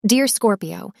Dear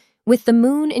Scorpio, with the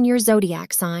moon in your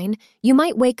zodiac sign, you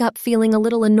might wake up feeling a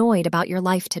little annoyed about your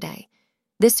life today.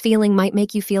 This feeling might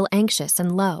make you feel anxious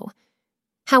and low.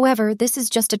 However, this is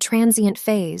just a transient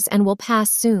phase and will pass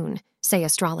soon, say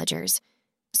astrologers.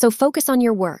 So focus on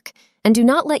your work and do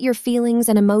not let your feelings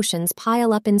and emotions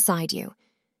pile up inside you.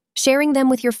 Sharing them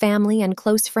with your family and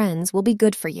close friends will be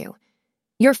good for you.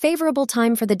 Your favorable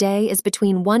time for the day is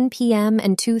between 1 p.m.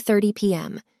 and 2:30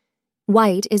 p.m.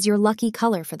 White is your lucky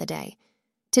color for the day.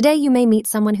 Today you may meet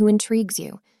someone who intrigues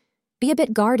you. Be a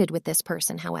bit guarded with this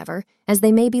person, however, as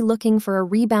they may be looking for a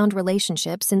rebound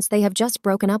relationship since they have just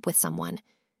broken up with someone.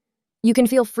 You can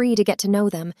feel free to get to know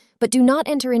them, but do not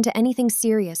enter into anything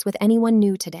serious with anyone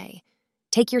new today.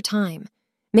 Take your time.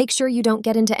 Make sure you don't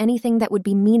get into anything that would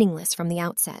be meaningless from the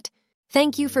outset.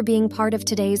 Thank you for being part of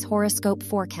today's horoscope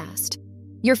forecast.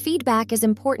 Your feedback is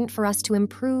important for us to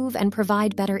improve and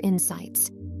provide better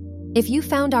insights. If you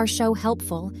found our show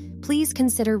helpful, please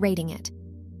consider rating it.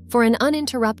 For an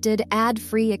uninterrupted,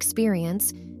 ad-free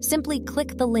experience, simply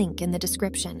click the link in the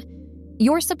description.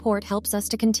 Your support helps us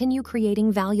to continue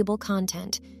creating valuable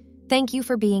content. Thank you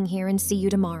for being here and see you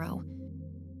tomorrow.